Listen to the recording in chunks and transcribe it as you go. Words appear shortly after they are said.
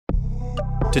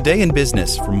Today in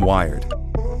Business from Wired.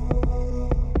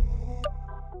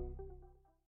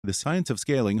 The Science of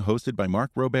Scaling, hosted by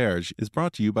Mark Roberge, is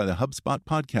brought to you by the HubSpot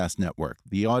Podcast Network,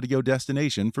 the audio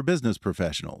destination for business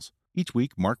professionals. Each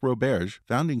week, Mark Roberge,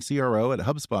 founding CRO at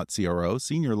HubSpot CRO,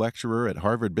 senior lecturer at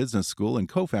Harvard Business School, and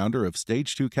co-founder of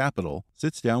Stage 2 Capital,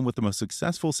 sits down with the most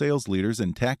successful sales leaders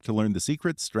in tech to learn the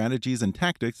secrets, strategies, and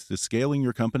tactics to scaling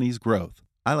your company's growth.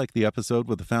 I like the episode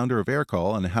with the founder of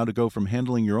Aircall on how to go from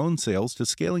handling your own sales to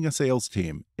scaling a sales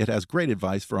team. It has great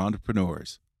advice for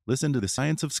entrepreneurs. Listen to The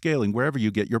Science of Scaling wherever you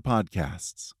get your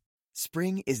podcasts.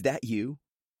 Spring, is that you?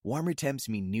 Warmer temps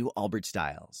mean new Allbirds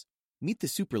styles. Meet the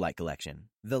Superlight Collection,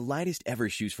 the lightest ever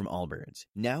shoes from Allbirds,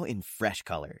 now in fresh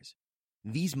colors.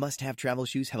 These must-have travel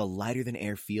shoes have a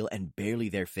lighter-than-air feel and barely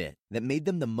their fit that made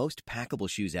them the most packable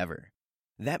shoes ever.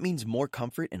 That means more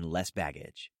comfort and less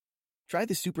baggage. Try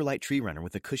the Superlight Tree Runner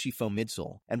with a cushy foam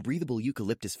midsole and breathable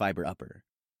eucalyptus fiber upper.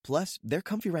 Plus, they're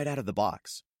comfy right out of the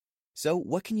box. So,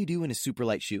 what can you do in a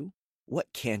Superlight shoe? What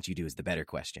can't you do is the better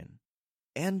question.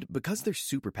 And because they're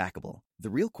super packable, the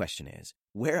real question is,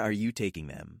 where are you taking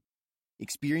them?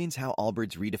 Experience how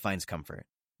Allbirds redefines comfort.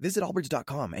 Visit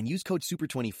allbirds.com and use code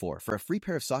SUPER24 for a free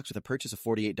pair of socks with a purchase of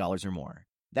 $48 or more.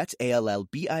 That's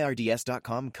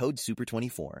ALLBIRDS.com, code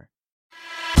SUPER24.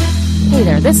 Hey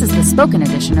there, this is the spoken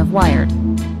edition of Wired.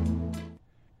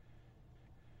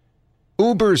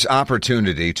 Uber's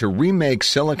opportunity to remake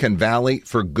Silicon Valley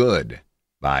for good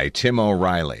by Tim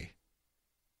O'Reilly.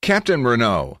 Captain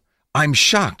Renault, I'm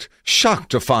shocked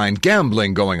to find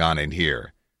gambling going on in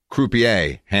here.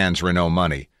 Croupier hands Renault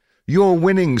money. You're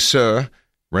winning, sir.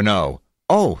 Renault,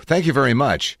 oh, thank you very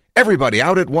much. Everybody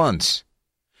out at once.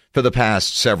 For the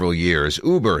past several years,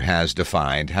 Uber has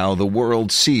defined how the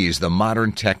world sees the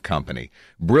modern tech company,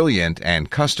 brilliant and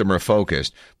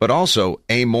customer-focused, but also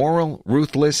amoral,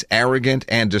 ruthless, arrogant,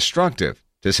 and destructive,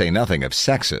 to say nothing of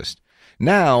sexist.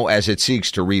 Now, as it seeks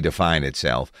to redefine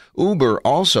itself, Uber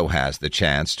also has the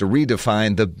chance to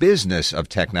redefine the business of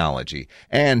technology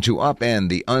and to upend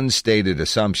the unstated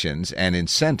assumptions and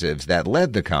incentives that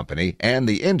led the company and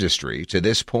the industry to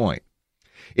this point.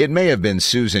 It may have been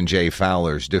Susan J.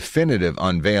 Fowler's definitive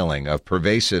unveiling of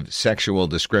pervasive sexual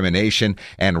discrimination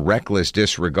and reckless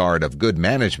disregard of good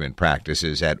management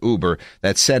practices at Uber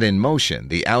that set in motion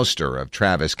the ouster of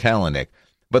Travis Kalanick,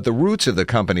 but the roots of the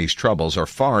company's troubles are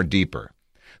far deeper.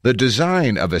 The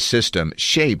design of a system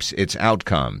shapes its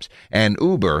outcomes, and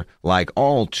Uber, like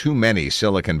all too many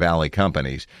Silicon Valley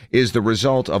companies, is the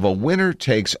result of a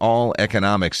winner-takes-all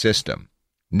economic system.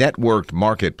 Networked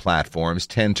market platforms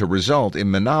tend to result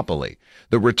in monopoly.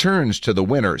 The returns to the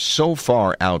winner so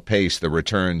far outpace the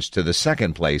returns to the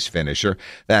second-place finisher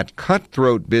that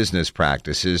cutthroat business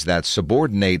practices that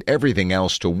subordinate everything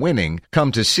else to winning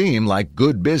come to seem like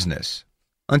good business.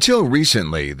 Until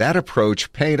recently, that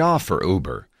approach paid off for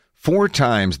Uber. 4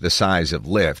 times the size of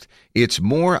Lyft, its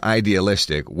more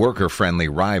idealistic, worker-friendly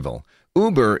rival,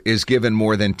 Uber is given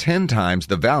more than 10 times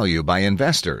the value by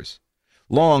investors.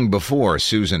 Long before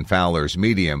Susan Fowler's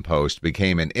Medium post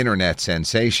became an internet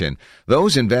sensation,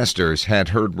 those investors had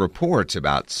heard reports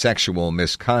about sexual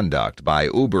misconduct by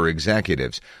Uber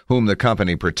executives, whom the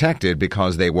company protected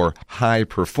because they were high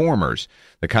performers,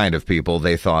 the kind of people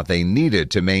they thought they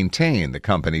needed to maintain the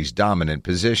company's dominant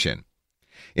position.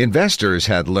 Investors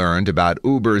had learned about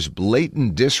Uber's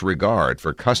blatant disregard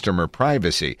for customer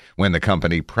privacy when the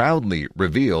company proudly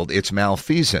revealed its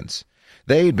malfeasance.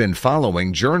 They'd been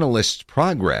following journalists'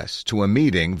 progress to a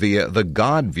meeting via the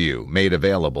God View made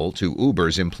available to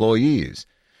Uber's employees.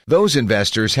 Those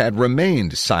investors had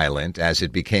remained silent as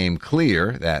it became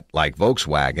clear that, like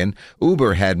Volkswagen,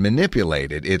 Uber had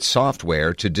manipulated its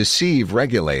software to deceive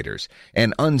regulators,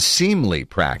 an unseemly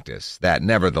practice that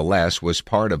nevertheless was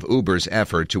part of Uber's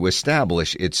effort to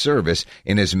establish its service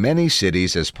in as many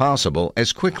cities as possible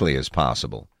as quickly as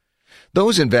possible.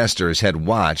 Those investors had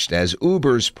watched as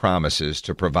Uber's promises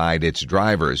to provide its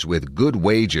drivers with good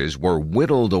wages were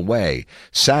whittled away,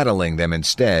 saddling them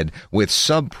instead with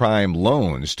subprime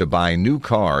loans to buy new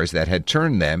cars that had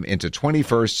turned them into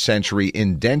 21st century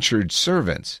indentured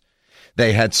servants.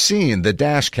 They had seen the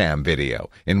dashcam video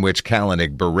in which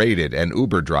Kalanick berated an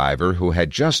Uber driver who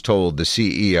had just told the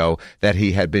CEO that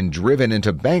he had been driven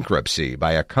into bankruptcy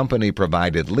by a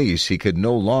company-provided lease he could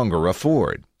no longer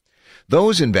afford.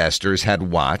 Those investors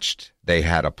had watched, they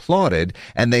had applauded,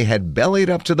 and they had bellied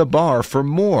up to the bar for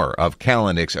more of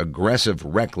Kalanick's aggressive,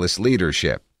 reckless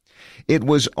leadership. It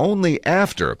was only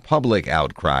after public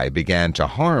outcry began to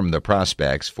harm the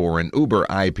prospects for an Uber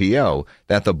IPO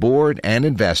that the board and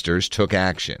investors took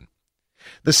action.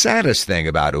 The saddest thing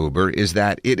about Uber is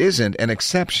that it isn't an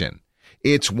exception.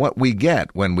 It's what we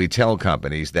get when we tell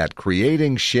companies that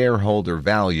creating shareholder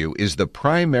value is the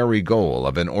primary goal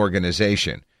of an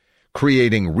organization.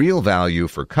 Creating real value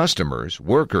for customers,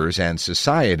 workers, and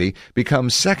society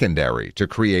becomes secondary to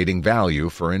creating value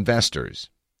for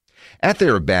investors. At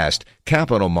their best,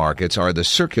 capital markets are the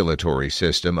circulatory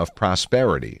system of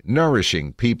prosperity,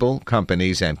 nourishing people,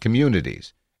 companies, and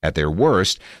communities. At their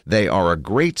worst, they are a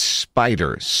great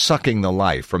spider sucking the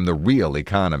life from the real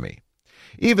economy.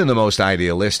 Even the most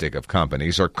idealistic of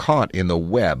companies are caught in the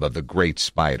web of the great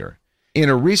spider. In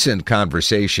a recent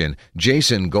conversation,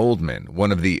 Jason Goldman,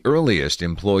 one of the earliest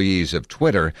employees of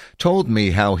Twitter, told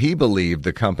me how he believed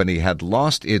the company had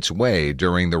lost its way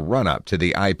during the run-up to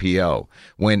the IPO,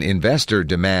 when investor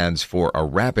demands for a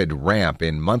rapid ramp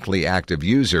in monthly active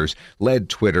users led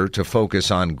Twitter to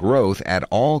focus on growth at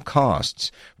all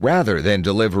costs, rather than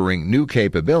delivering new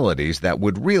capabilities that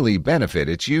would really benefit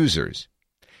its users.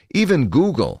 Even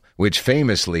Google, which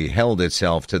famously held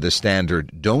itself to the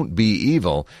standard "don't be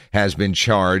evil," has been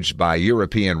charged by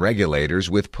European regulators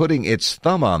with putting its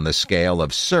thumb on the scale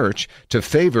of search to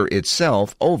favor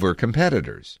itself over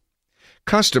competitors.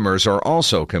 Customers are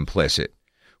also complicit.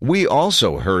 We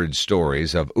also heard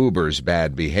stories of Uber's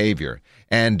bad behavior,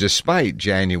 and despite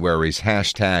January's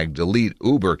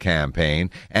 #DeleteUber campaign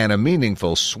and a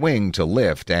meaningful swing to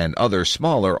Lyft and other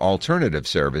smaller alternative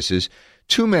services,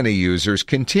 too many users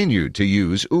continued to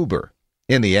use Uber.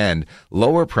 In the end,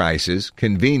 lower prices,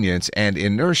 convenience, and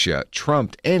inertia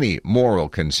trumped any moral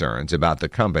concerns about the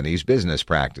company's business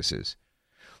practices.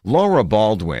 Laura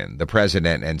Baldwin, the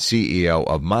president and CEO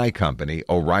of my company,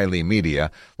 O'Reilly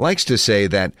Media, likes to say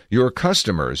that your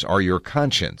customers are your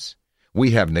conscience.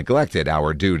 We have neglected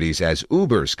our duties as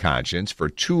Uber's conscience for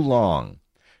too long.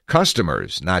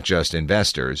 Customers, not just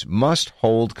investors, must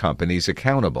hold companies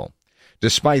accountable.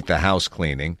 Despite the house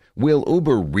cleaning, will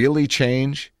Uber really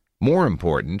change? More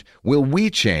important, will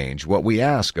we change what we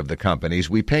ask of the companies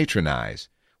we patronize?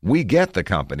 We get the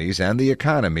companies and the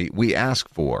economy we ask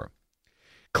for.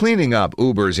 Cleaning up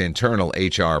Uber's internal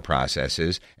HR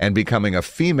processes and becoming a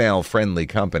female-friendly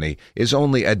company is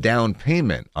only a down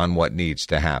payment on what needs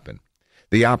to happen.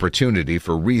 The opportunity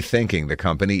for rethinking the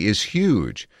company is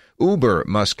huge. Uber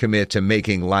must commit to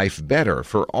making life better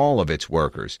for all of its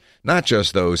workers, not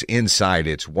just those inside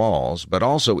its walls, but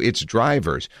also its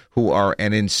drivers, who are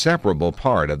an inseparable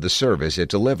part of the service it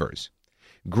delivers.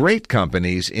 Great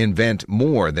companies invent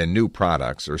more than new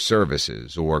products or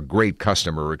services or great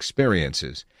customer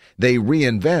experiences. They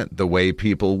reinvent the way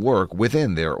people work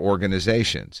within their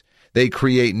organizations. They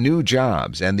create new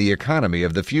jobs and the economy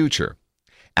of the future.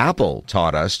 Apple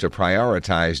taught us to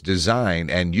prioritize design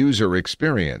and user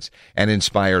experience and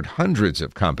inspired hundreds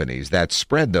of companies that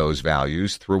spread those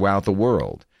values throughout the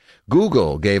world.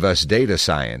 Google gave us data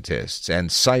scientists and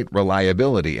site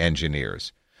reliability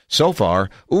engineers. So far,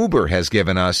 Uber has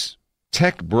given us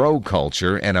tech bro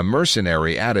culture and a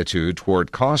mercenary attitude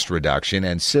toward cost reduction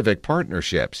and civic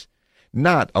partnerships.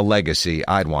 Not a legacy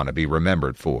I'd want to be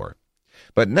remembered for.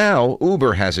 But now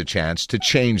Uber has a chance to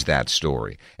change that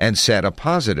story and set a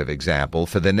positive example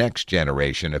for the next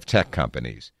generation of tech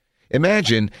companies.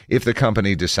 Imagine if the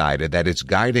company decided that its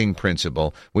guiding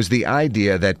principle was the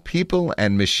idea that people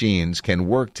and machines can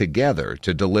work together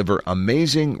to deliver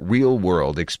amazing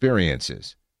real-world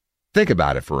experiences. Think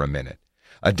about it for a minute.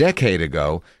 A decade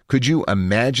ago, could you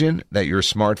imagine that your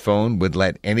smartphone would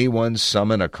let anyone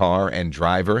summon a car and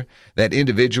driver, that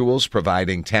individuals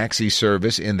providing taxi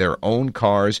service in their own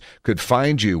cars could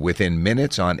find you within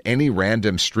minutes on any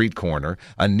random street corner,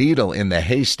 a needle in the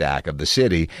haystack of the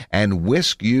city, and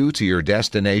whisk you to your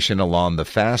destination along the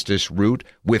fastest route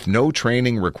with no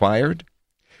training required?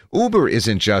 Uber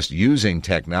isn't just using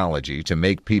technology to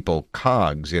make people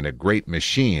cogs in a great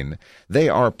machine. They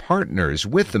are partners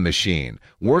with the machine,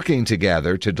 working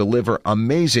together to deliver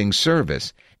amazing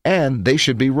service, and they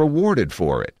should be rewarded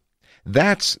for it.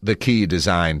 That's the key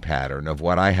design pattern of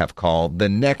what I have called the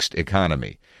next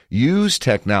economy. Use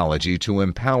technology to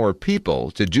empower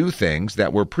people to do things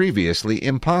that were previously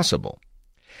impossible.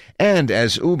 And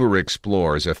as Uber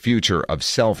explores a future of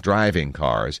self-driving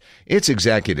cars, its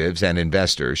executives and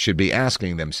investors should be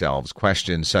asking themselves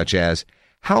questions such as,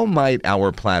 how might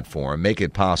our platform make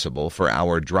it possible for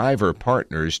our driver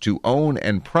partners to own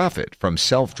and profit from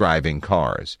self-driving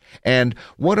cars? And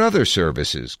what other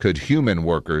services could human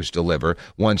workers deliver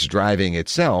once driving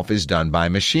itself is done by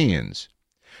machines?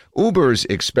 Uber's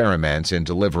experiments in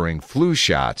delivering flu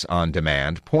shots on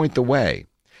demand point the way.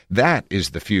 That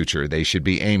is the future they should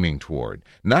be aiming toward,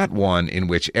 not one in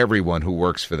which everyone who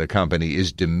works for the company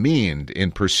is demeaned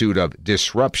in pursuit of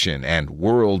disruption and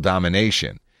world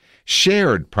domination.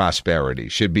 Shared prosperity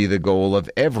should be the goal of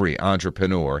every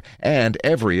entrepreneur and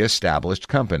every established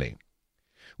company.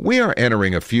 We are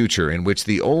entering a future in which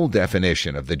the old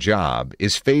definition of the job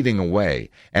is fading away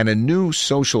and a new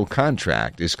social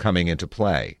contract is coming into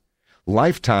play.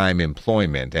 Lifetime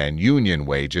employment and union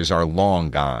wages are long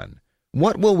gone.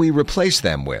 What will we replace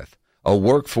them with? A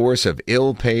workforce of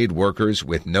ill-paid workers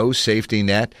with no safety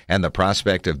net and the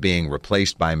prospect of being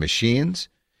replaced by machines?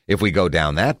 If we go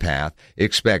down that path,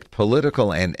 expect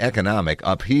political and economic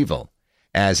upheaval.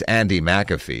 As Andy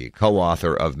McAfee,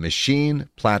 co-author of Machine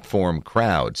Platform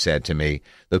Crowd, said to me,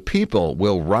 the people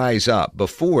will rise up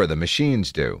before the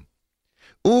machines do.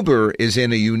 Uber is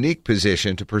in a unique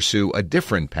position to pursue a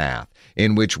different path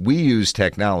in which we use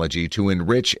technology to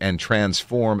enrich and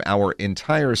transform our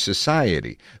entire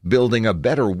society, building a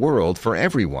better world for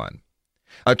everyone.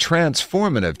 A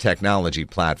transformative technology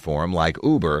platform like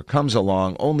Uber comes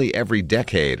along only every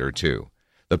decade or two.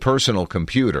 The personal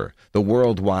computer, the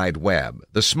World Wide Web,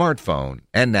 the smartphone,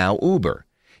 and now Uber.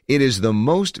 It is the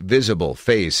most visible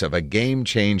face of a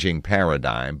game-changing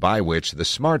paradigm by which the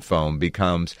smartphone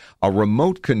becomes a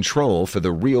remote control for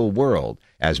the real world,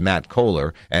 as Matt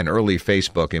Kohler, an early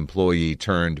Facebook employee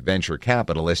turned venture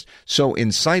capitalist, so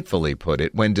insightfully put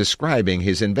it when describing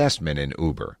his investment in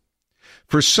Uber.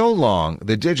 For so long,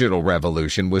 the digital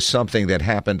revolution was something that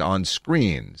happened on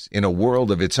screens in a world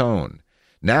of its own.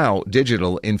 Now,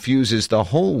 digital infuses the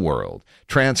whole world,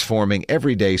 transforming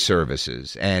everyday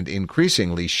services and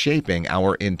increasingly shaping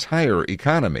our entire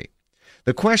economy.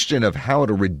 The question of how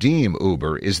to redeem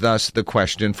Uber is thus the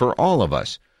question for all of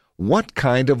us. What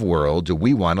kind of world do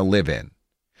we want to live in?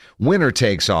 Winner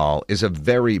takes all is a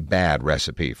very bad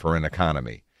recipe for an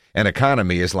economy. An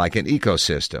economy is like an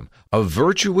ecosystem, a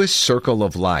virtuous circle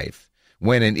of life.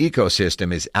 When an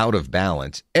ecosystem is out of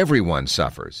balance, everyone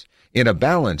suffers. In a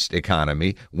balanced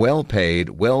economy, well-paid,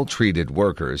 well-treated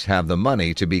workers have the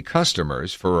money to be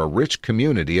customers for a rich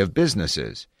community of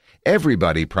businesses.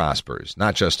 Everybody prospers,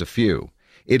 not just a few.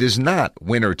 It is not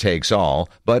winner takes all,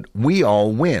 but we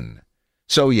all win.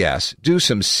 So yes, do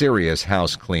some serious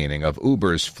house cleaning of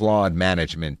Uber's flawed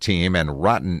management team and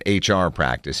rotten HR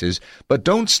practices, but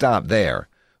don't stop there.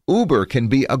 Uber can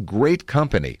be a great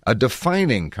company, a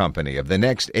defining company of the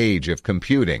next age of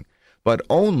computing, but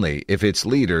only if its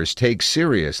leaders take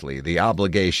seriously the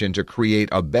obligation to create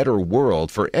a better world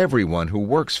for everyone who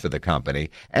works for the company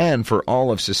and for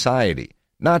all of society,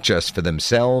 not just for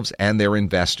themselves and their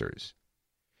investors.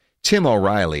 Tim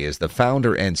O'Reilly is the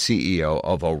founder and CEO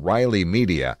of O'Reilly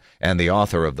Media and the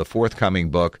author of the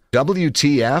forthcoming book,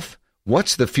 WTF?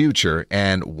 What's the Future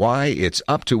and Why It's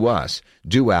Up to Us,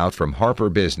 due out from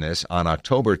Harper Business on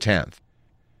October 10th.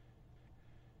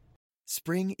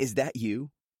 Spring, is that you?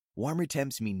 Warmer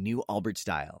temps mean new Allbirds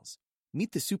styles.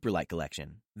 Meet the Superlight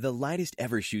Collection, the lightest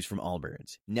ever shoes from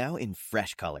Allbirds, now in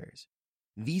fresh colors.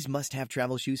 These must-have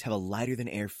travel shoes have a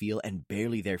lighter-than-air feel and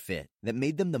barely their fit that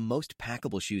made them the most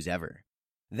packable shoes ever.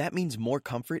 That means more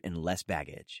comfort and less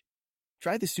baggage.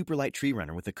 Try the Superlight Tree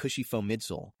Runner with a cushy foam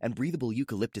midsole and breathable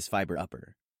eucalyptus fiber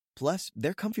upper. Plus,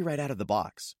 they're comfy right out of the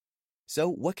box. So,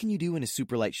 what can you do in a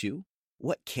Superlight shoe?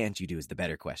 What can't you do is the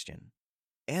better question.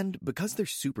 And because they're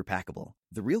super packable,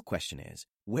 the real question is,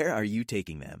 where are you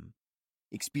taking them?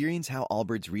 Experience how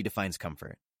Allbirds redefines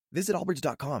comfort. Visit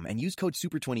allbirds.com and use code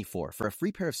SUPER24 for a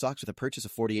free pair of socks with a purchase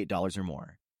of $48 or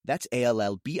more. That's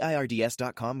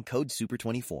ALLBIRDS.com, code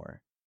SUPER24.